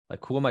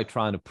Like, who am I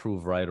trying to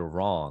prove right or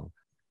wrong?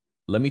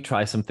 Let me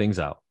try some things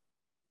out.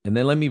 And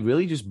then let me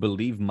really just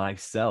believe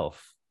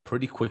myself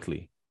pretty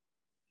quickly.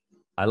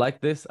 I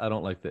like this. I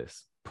don't like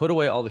this. Put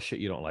away all the shit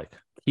you don't like.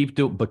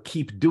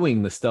 Keep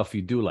doing the stuff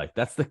you do like.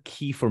 That's the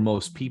key for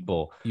most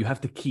people. You have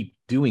to keep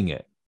doing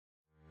it.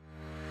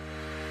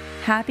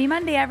 Happy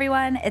Monday,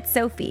 everyone. It's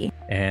Sophie.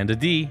 And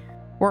Adi.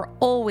 We're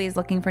always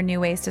looking for new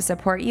ways to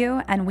support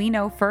you, and we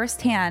know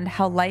firsthand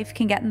how life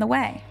can get in the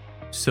way.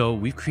 So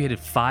we've created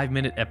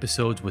 5-minute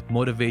episodes with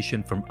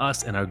motivation from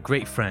us and our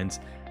great friends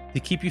to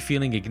keep you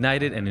feeling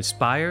ignited and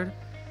inspired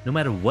no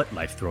matter what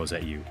life throws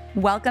at you.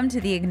 Welcome to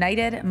the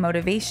Ignited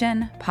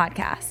Motivation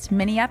Podcast.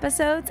 Mini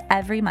episodes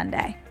every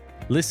Monday.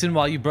 Listen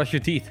while you brush your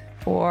teeth.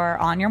 Or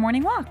on your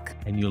morning walk.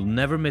 And you'll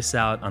never miss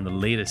out on the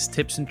latest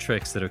tips and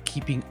tricks that are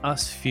keeping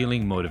us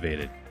feeling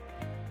motivated.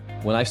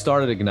 When I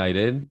started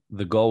Ignited,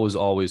 the goal was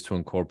always to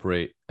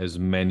incorporate as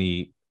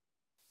many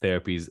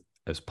therapies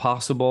as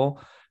possible,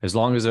 as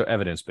long as they're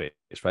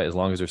evidence-based, right? As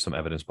long as there's some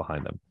evidence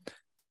behind them.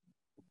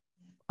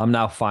 I'm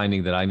now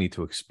finding that I need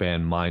to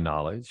expand my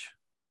knowledge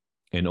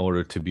in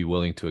order to be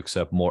willing to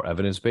accept more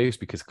evidence-based,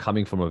 because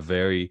coming from a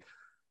very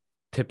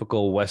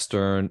typical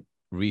Western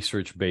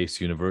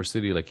research-based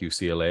university like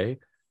UCLA,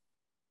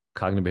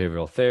 cognitive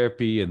behavioral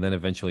therapy, and then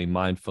eventually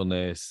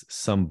mindfulness,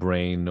 some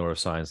brain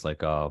neuroscience like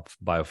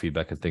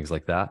biofeedback and things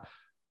like that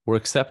were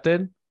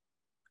accepted.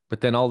 But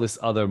then all this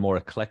other more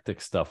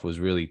eclectic stuff was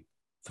really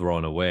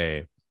thrown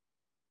away.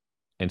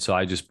 And so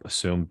I just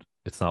assumed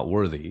it's not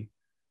worthy.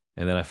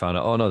 And then I found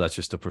out, oh no, that's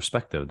just a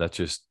perspective. That's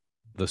just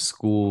the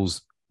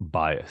school's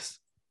bias.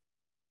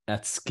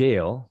 At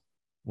scale,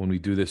 when we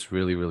do this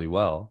really, really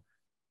well,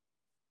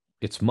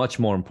 it's much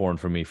more important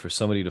for me for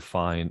somebody to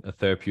find a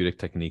therapeutic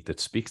technique that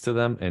speaks to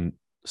them and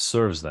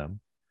serves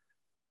them,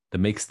 that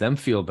makes them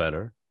feel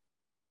better,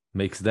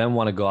 makes them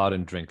want to go out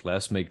and drink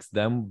less, makes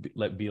them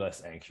be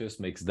less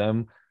anxious, makes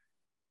them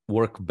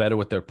work better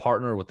with their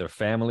partner, with their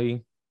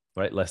family,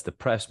 right? Less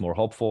depressed, more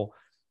hopeful.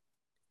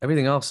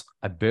 Everything else,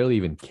 I barely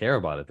even care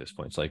about at this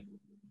point. It's like,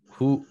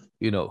 who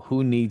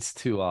needs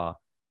to,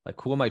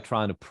 who am I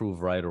trying to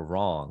prove right or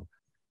wrong?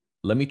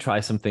 Let me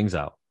try some things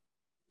out.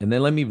 And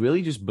then let me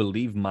really just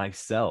believe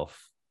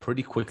myself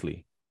pretty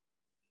quickly.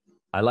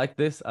 I like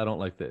this. I don't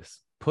like this.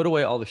 Put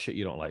away all the shit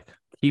you don't like.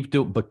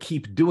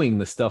 Keep doing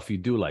the stuff you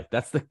do like.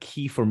 That's the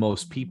key for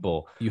most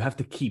people. You have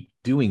to keep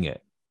doing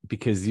it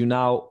because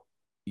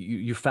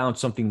you found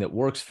something that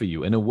works for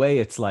you. In a way,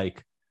 it's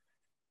like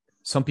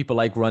some people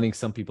like running.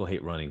 Some people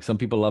hate running. Some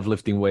people love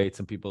lifting weights.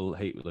 Some people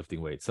hate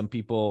lifting weights. Some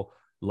people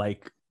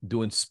like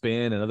doing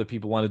spin and other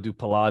people want to do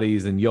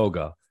Pilates and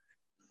yoga.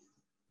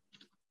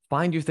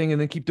 Find your thing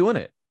and then keep doing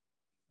it.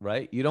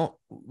 Right?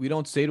 We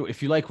don't say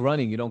if you like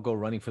running, you don't go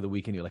running for the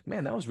weekend. You're like,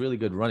 man, that was really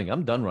good running.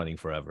 I'm done running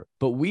forever.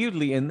 But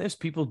weirdly in this,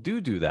 people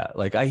do that.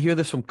 Like I hear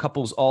this from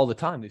couples all the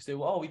time. They say,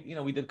 well,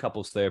 we did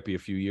couples therapy a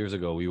few years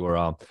ago. We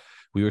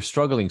were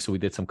struggling. So we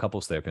did some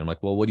couples therapy. I'm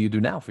like, well, what do you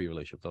do now for your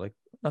relationship? They're like,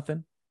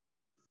 nothing.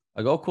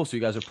 I go, oh, cool. So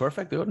you guys are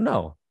perfect? They go,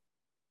 no.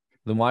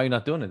 Then why are you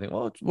not doing anything?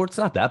 Well, it's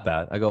not that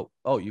bad. I go,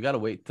 oh, you got to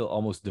wait till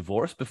almost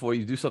divorce before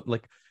you do something.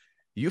 Like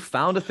you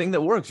found a thing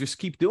that works. Just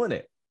keep doing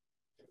it.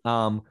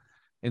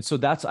 And so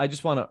I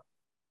just want to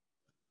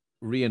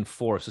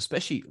reinforce,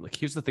 especially like,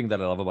 here's the thing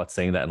that I love about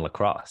saying that in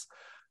lacrosse.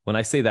 When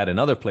I say that in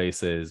other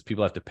places,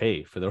 people have to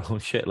pay for their own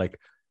shit. Like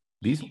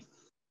the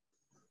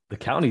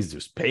county's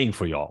just paying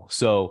for y'all.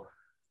 So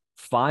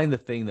find the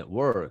thing that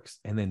works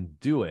and then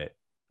do it,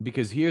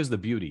 because here's the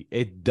beauty.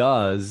 It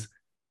does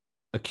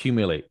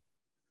accumulate.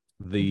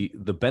 The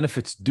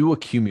benefits do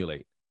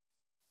accumulate.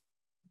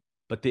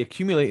 But they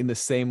accumulate in the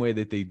same way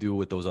that they do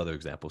with those other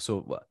examples.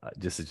 So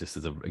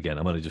again,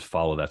 I'm going to just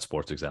follow that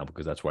sports example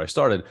because that's where I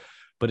started.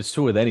 But it's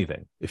true with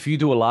anything. If you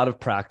do a lot of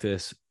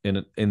practice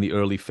in the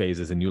early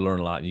phases and you learn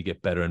a lot and you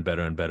get better and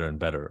better and better and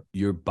better,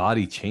 your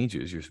body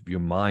changes, your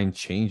mind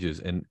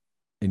changes, and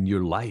in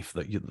your life,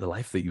 the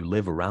life that you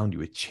live around you,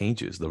 it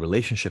changes, the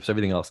relationships,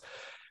 everything else.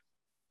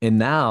 And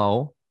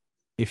now,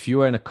 if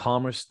you are in a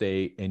calmer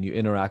state and you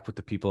interact with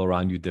the people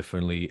around you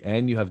differently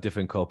and you have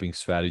different coping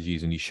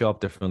strategies and you show up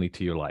differently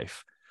to your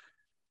life,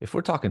 if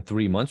we're talking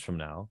 3 months from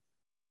now,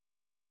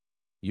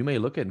 you may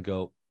look at it and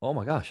go, oh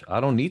my gosh, I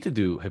don't need to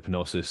do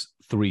hypnosis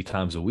 3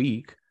 times a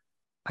week.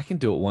 I can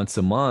do it once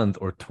a month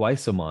or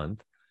twice a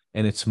month.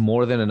 And it's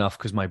more than enough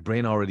because my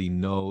brain already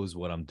knows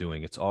what I'm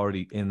doing. It's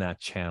already in that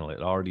channel.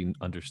 It already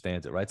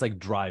understands it, right? It's like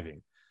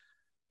driving.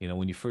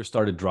 When you first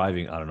started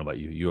driving, I don't know about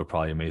you, you were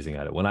probably amazing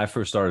at it. When I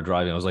first started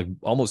driving, I was like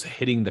almost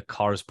hitting the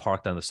cars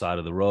parked on the side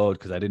of the road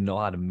because I didn't know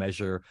how to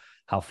measure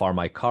how far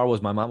my car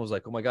was. My mom was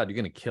like, oh my God, you're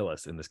going to kill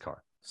us in this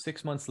car.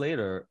 6 months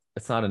later,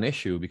 it's not an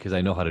issue because I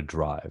know how to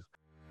drive.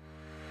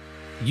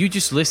 You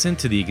just listened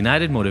to the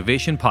Ignited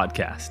Motivation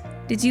Podcast.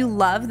 Did you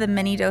love the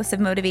mini dose of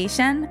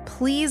motivation?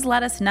 Please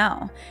let us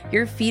know.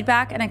 Your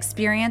feedback and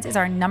experience is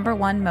our #1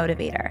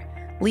 motivator.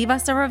 Leave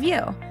us a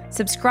review,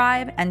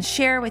 subscribe, and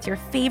share with your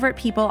favorite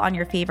people on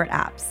your favorite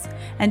apps.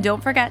 And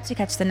don't forget to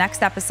catch the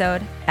next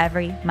episode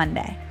every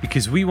Monday.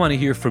 Because we want to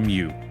hear from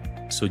you.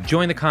 So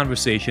join the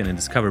conversation and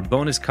discover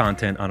bonus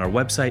content on our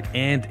website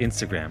and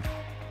Instagram.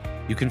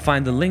 You can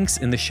find the links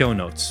in the show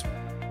notes.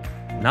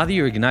 Now that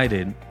you're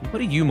ignited, what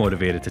are you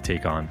motivated to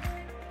take on?